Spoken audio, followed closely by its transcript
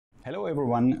Hello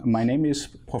everyone, my name is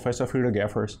Professor Friedel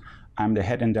Gerfers. I'm the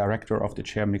head and director of the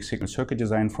chair Mixed Signal Circuit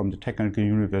Design from the Technical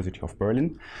University of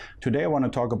Berlin. Today I want to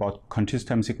talk about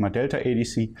quantistic sigma delta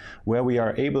ADC, where we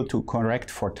are able to correct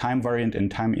for time variant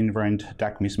and time invariant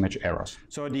DAC mismatch errors.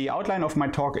 So the outline of my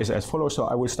talk is as follows. So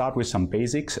I will start with some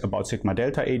basics about sigma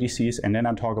delta ADCs, and then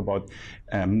I'll talk about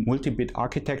multi-bit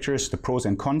architectures, the pros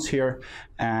and cons here,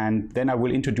 and then I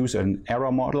will introduce an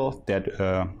error model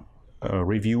that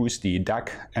reviews the DAC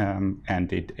and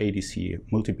the ADC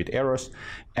multi-bit errors,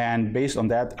 and based on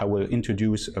that I will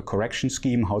introduce a correction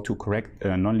scheme, how to correct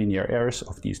nonlinear errors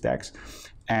of these DACs,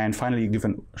 and finally give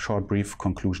a short brief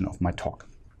conclusion of my talk.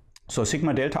 So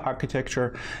sigma delta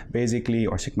architecture basically,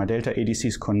 or sigma delta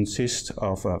ADCs, consist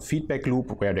of a feedback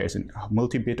loop where there's a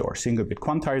multi-bit or single bit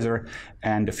quantizer,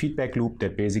 and a feedback loop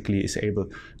that basically is able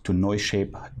to noise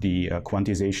shape the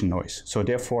quantization noise. So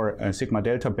therefore sigma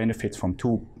delta benefits from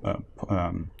two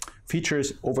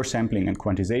features, oversampling and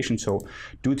quantization. So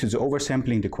due to the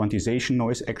oversampling, the quantization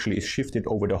noise actually is shifted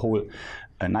over the whole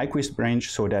Nyquist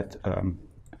range, so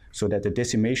that the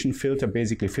decimation filter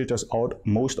basically filters out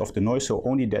most of the noise, so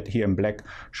only that here in black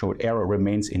showed error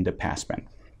remains in the passband.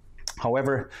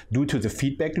 However, due to the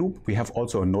feedback loop, we have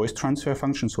also a noise transfer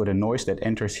function, so the noise that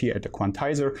enters here at the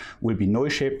quantizer will be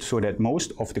noise shaped so that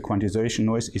most of the quantization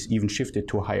noise is even shifted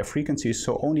to higher frequencies,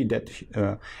 so only that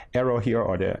error here,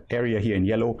 or the area here in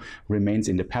yellow, remains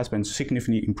in the passband,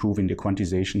 significantly improving the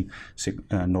quantization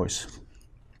noise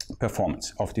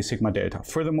performance of the sigma delta.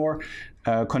 Furthermore,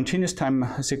 continuous time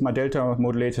sigma delta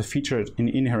modulators feature an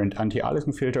inherent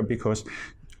anti-aliasing filter, because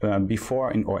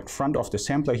before or in front of the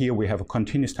sampler here we have a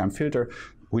continuous time filter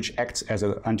which acts as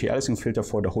an anti-aliasing filter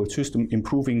for the whole system,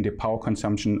 improving the power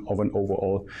consumption of an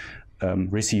overall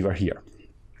receiver here.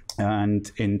 And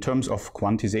in terms of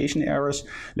quantization errors,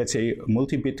 let's say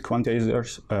multi-bit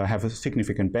quantizers have a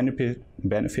significant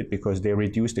benefit because they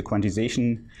reduce the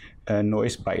quantization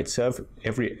noise by itself.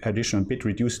 Every additional bit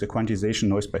reduces the quantization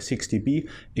noise by 6 dB,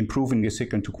 improving the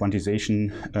signal to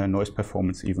quantization noise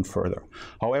performance even further.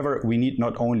 However, we need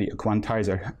not only a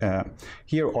quantizer,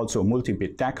 here also a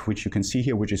multi-bit DAC, which you can see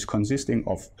here, which is consisting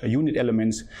of unit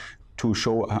elements to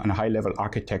show a high-level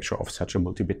architecture of such a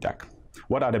multi-bit DAC.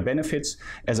 What are the benefits?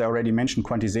 As I already mentioned,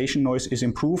 quantization noise is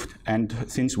improved, and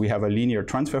since we have a linear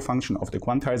transfer function of the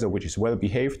quantizer which is well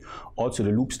behaved, also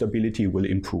the loop stability will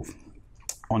improve.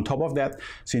 On top of that,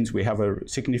 since we have a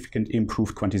significant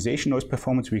improved quantization noise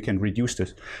performance, we can reduce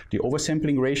the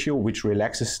oversampling ratio, which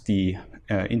relaxes the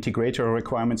integrator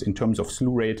requirements in terms of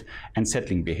slew rate and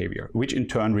settling behavior, which in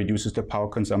turn reduces the power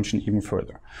consumption even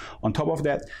further. On top of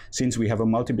that, since we have a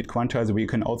multi-bit quantizer, we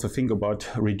can also think about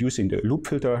reducing the loop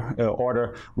filter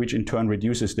order, which in turn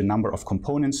reduces the number of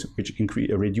components, which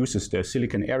reduces the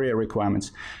silicon area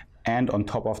requirements, and on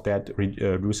top of that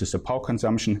reduces the power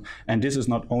consumption. And this is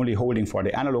not only holding for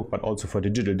the analog but also for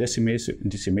digital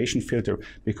decimation filter,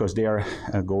 because they are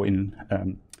go in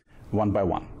one by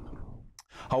one.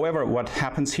 However, what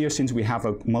happens here, since we have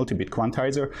a multi-bit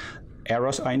quantizer,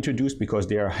 errors are introduced because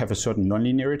they have a certain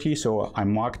nonlinearity. So I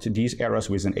marked these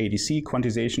errors with an ADC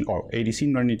quantization or ADC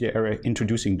nonlinear error,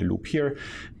 introducing the loop here,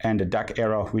 and the DAC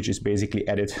error, which is basically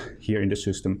added here in the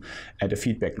system at the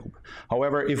feedback loop.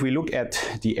 However, if we look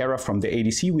at the error from the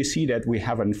ADC, we see that we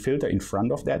have a filter in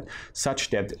front of that,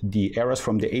 such that the errors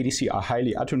from the ADC are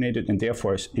highly attenuated and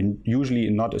therefore is usually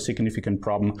not a significant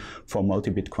problem for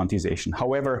multi-bit quantization.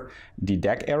 However, the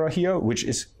DAC error here, which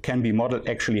can be modeled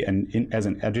actually as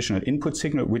an additional input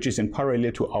signal, which is in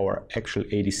parallel to our actual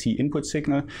ADC input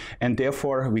signal, and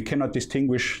therefore we cannot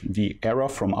distinguish the error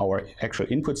from our actual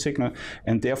input signal,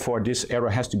 and therefore this error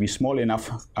has to be small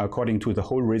enough according to the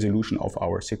whole resolution of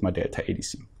our sigma delta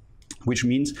ADC. Which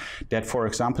means that, for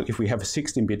example, if we have a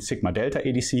 16-bit sigma delta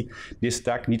ADC, this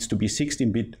DAC needs to be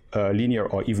 16-bit linear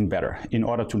or even better in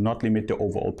order to not limit the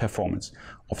overall performance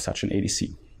of such an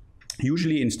ADC.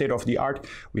 Usually in state-of-the-art,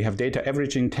 we have data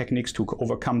averaging techniques to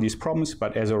overcome these problems,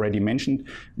 but as already mentioned,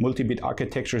 multi-bit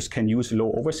architectures can use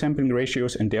low oversampling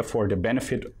ratios, and therefore the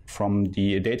benefit from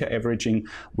the data averaging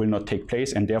will not take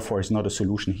place, and therefore is not a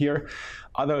solution here.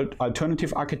 Other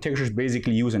alternative architectures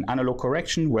basically use an analog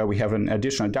correction, where we have an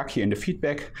additional DAC here in the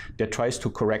feedback that tries to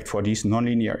correct for these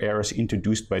nonlinear errors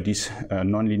introduced by these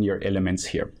nonlinear elements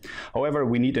here. However,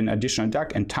 we need an additional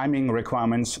DAC, and timing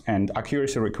requirements and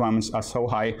accuracy requirements are so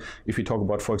high, if we talk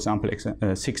about, for example,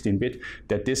 16-bit,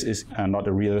 that this is not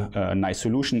a real nice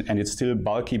solution, and it's still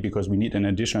bulky because we need an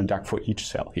additional DAC for each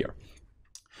cell here.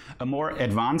 A more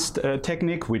advanced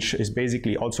technique, which is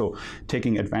basically also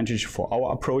taking advantage for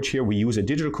our approach here, we use a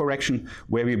digital correction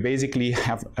where we basically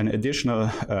have an additional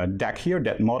DAC here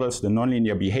that models the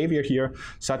nonlinear behavior here,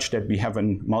 such that we have a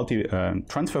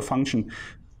multi-transfer function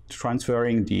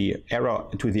transferring the error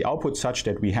to the output such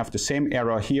that we have the same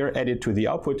error here added to the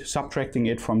output, subtracting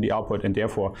it from the output, and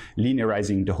therefore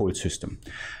linearizing the whole system.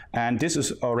 And this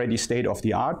is already state of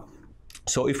the art.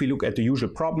 So if we look at the usual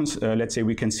problems, let's say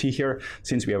we can see here,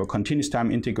 since we have a continuous time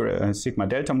sigma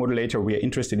delta modulator, we are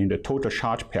interested in the total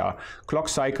charge per clock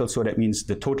cycle. So that means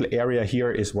the total area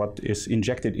here is what is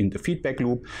injected in the feedback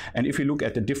loop. And if we look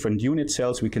at the different unit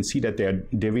cells, we can see that they're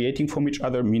deviating from each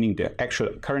other, meaning the actual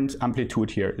current amplitude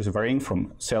here is varying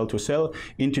from cell to cell,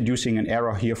 introducing an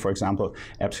error here, for example,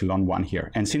 epsilon 1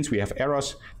 here. And since we have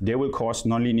errors, they will cause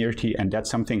nonlinearity, and that's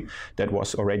something that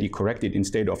was already corrected in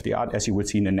state of the art, as you will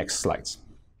see in the next slides.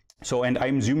 So, and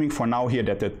I'm assuming for now here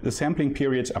that the sampling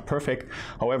periods are perfect.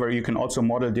 However, you can also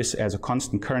model this as a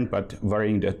constant current, but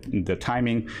varying the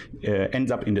timing ends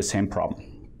up in the same problem.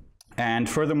 And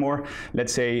furthermore,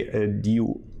 let's say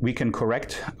we can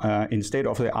correct in state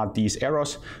of the art these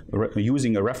errors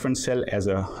using a reference cell as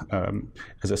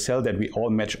a cell that we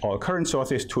all match all current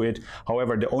sources to it.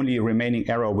 However, the only remaining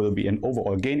error will be an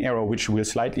overall gain error, which will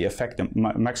slightly affect the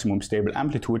maximum stable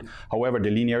amplitude. However, the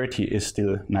linearity is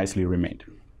still nicely remained.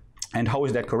 And how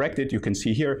is that corrected? You can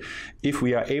see here, if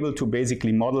we are able to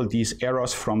basically model these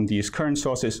errors from these current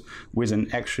sources with an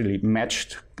actually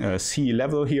matched C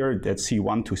level here, that's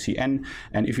C1 to Cn,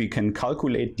 and if we can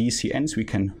calculate these Cn's, we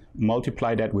can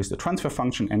multiply that with the transfer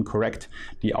function and correct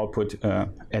the output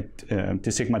at the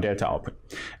sigma delta output.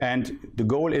 And the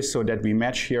goal is so that we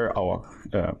match here our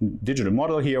digital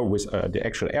model here with the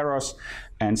actual errors,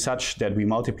 and such that we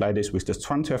multiply this with the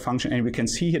transfer function, and we can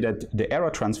see here that the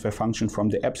error transfer function from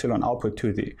the epsilon output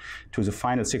to the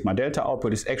final sigma delta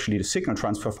output is actually the signal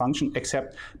transfer function,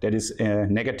 except that is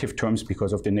negative terms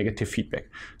because of the negative feedback.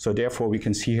 So therefore we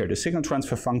can see here the signal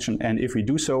transfer function, and if we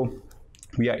do so,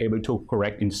 we are able to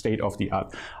correct in state of the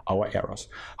art our errors.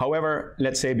 However,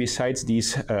 let's say besides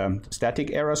these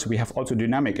static errors, we have also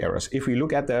dynamic errors. If we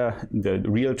look at the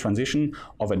real transition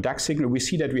of a DAC signal, we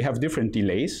see that we have different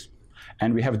delays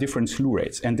and we have different slew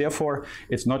rates. And therefore,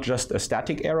 it's not just a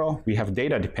static error, we have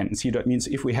data dependency. That means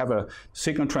if we have a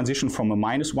signal transition from a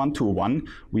 -1 to a 1,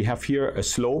 we have here a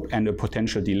slope and a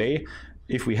potential delay.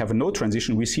 If we have a no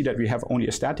transition, we see that we have only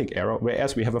a static error,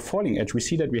 whereas we have a falling edge, we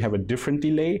see that we have a different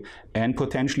delay and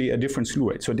potentially a different slew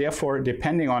rate. So therefore,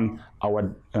 depending on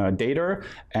our data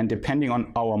and depending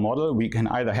on our model, we can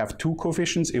either have two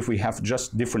coefficients if we have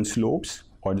just different slopes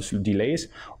or the delays,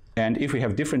 and if we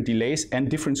have different delays and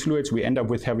different slew rates, we end up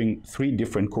with having 3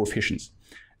 different coefficients.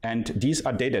 And these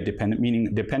are data dependent,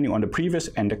 meaning depending on the previous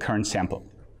and the current sample.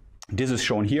 This is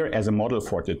shown here as a model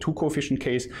for the 2 coefficient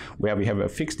case, where we have a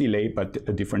fixed delay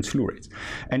but different slew rates.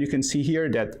 And you can see here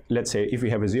that, let's say, if we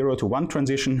have a 0 to 1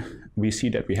 transition, we see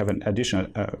that we have an additional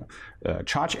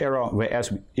charge error,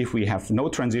 whereas if we have no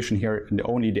transition here,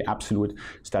 only the absolute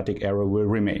static error will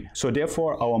remain. So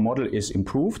therefore, our model is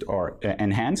improved or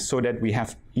enhanced so that we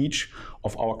have each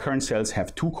of our current cells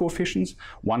have 2 coefficients,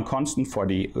 one constant for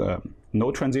the no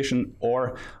transition,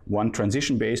 or one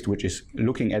transition based, which is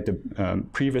looking at the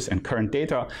previous and current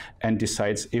data and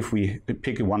decides if we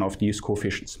pick one of these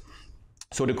coefficients.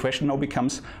 So the question now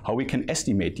becomes how we can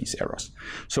estimate these errors.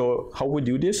 So how we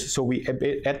do this? So we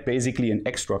add basically an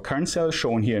extra current cell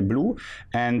shown here in blue,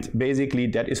 and basically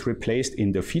that is replaced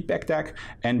in the feedback DAC,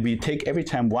 and we take every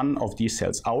time one of these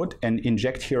cells out and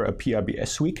inject here a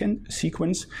PRBS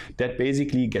sequence that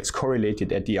basically gets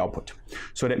correlated at the output.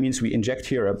 So that means we inject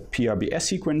here a PRBS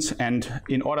sequence, and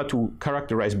in order to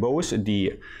characterize both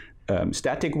the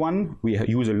static one, we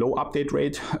use a low update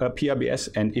rate PRBS,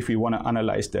 and if we want to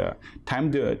analyze the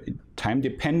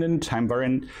time-dependent,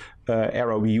 time-variant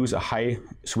error, we use a high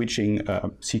switching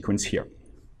sequence here.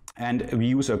 And we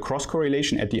use a cross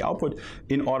correlation at the output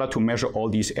in order to measure all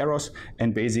these errors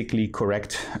and basically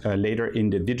correct later in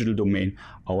the digital domain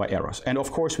our errors. And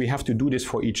of course, we have to do this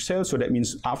for each cell. So that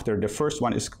means after the first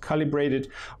one is calibrated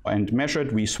and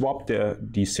measured, we swap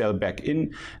the cell back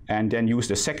in and then use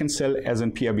the second cell as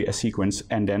an PRBS sequence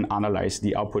and then analyze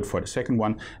the output for the second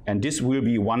one. And this will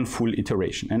be one full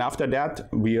iteration. And after that,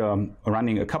 we are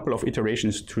running a couple of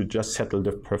iterations to just settle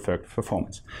the perfect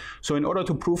performance. So in order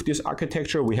to prove this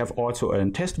architecture, we have also a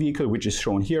test vehicle, which is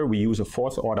shown here. We use a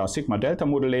 4th order sigma delta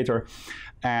modulator,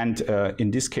 and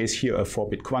in this case here a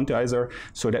 4-bit quantizer.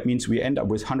 So that means we end up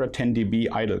with 110 dB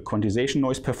idle quantization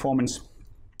noise performance.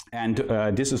 And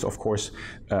this is, of course,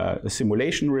 a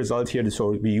simulation result here.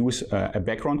 So we use a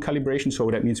background calibration.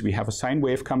 So that means we have a sine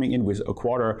wave coming in with a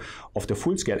quarter of the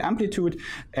full-scale amplitude.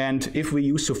 And if we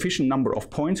use sufficient number of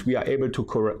points, we are able to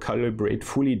calibrate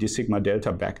fully the sigma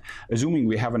delta back, assuming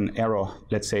we have an error,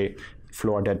 let's say,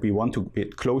 floor that we want to be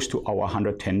close to our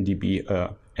 110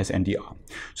 dB SNDR.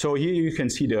 So here you can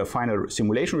see the final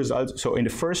simulation results. So in the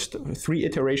first 3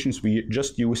 iterations, we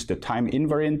just used the time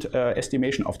invariant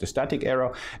estimation of the static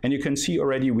error. And you can see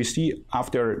already, we see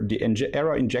after the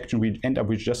error injection, we end up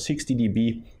with just 60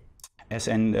 dB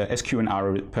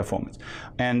SQNR performance.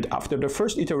 And after the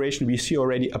first iteration, we see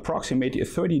already approximately a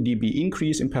 30 dB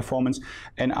increase in performance.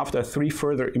 And after 3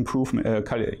 further improvement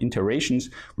iterations,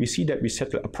 we see that we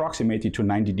settle approximately to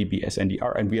 90 dB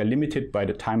SNDR, and we are limited by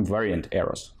the time variant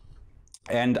errors.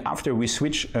 And after we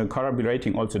switch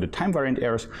calibrating also the time variant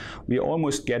errors, we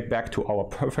almost get back to our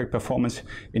perfect performance.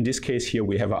 In this case here,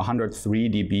 we have 103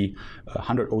 dB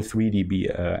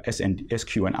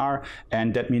SQNR,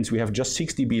 and that means we have just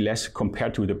 6 dB less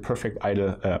compared to the perfect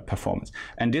idle performance.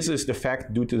 And this is the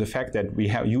fact due to the fact that we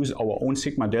have used our own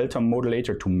sigma delta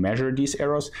modulator to measure these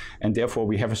errors, and therefore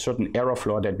we have a certain error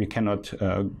floor that we cannot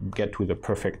get to the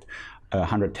perfect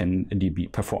 110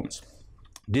 dB performance.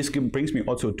 This brings me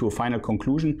also to a final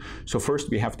conclusion. So first,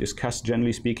 we have discussed,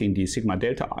 generally speaking, the sigma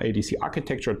delta ADC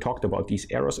architecture, talked about these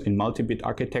errors in multi-bit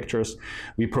architectures.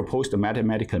 We proposed a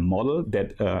mathematical model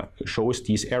that shows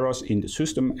these errors in the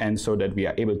system, and so that we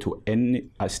are able to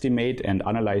estimate and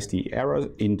analyze the errors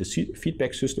in the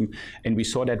feedback system. And we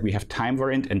saw that we have time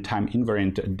variant and time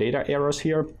invariant data errors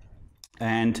here.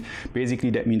 And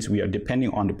basically that means we are depending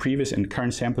on the previous and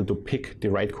current sample to pick the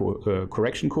right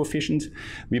correction coefficients.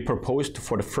 We proposed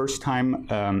for the first time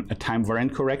a time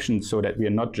variant correction, so that we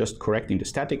are not just correcting the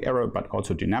static error but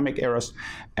also dynamic errors.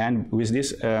 And with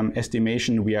this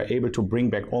estimation, we are able to bring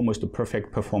back almost a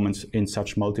perfect performance in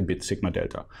such multi-bit sigma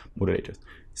delta modulators.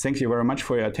 Thank you very much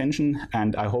for your attention,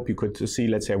 and I hope you could see,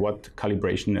 let's say, what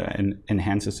calibration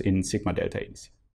enhances in sigma delta ADC.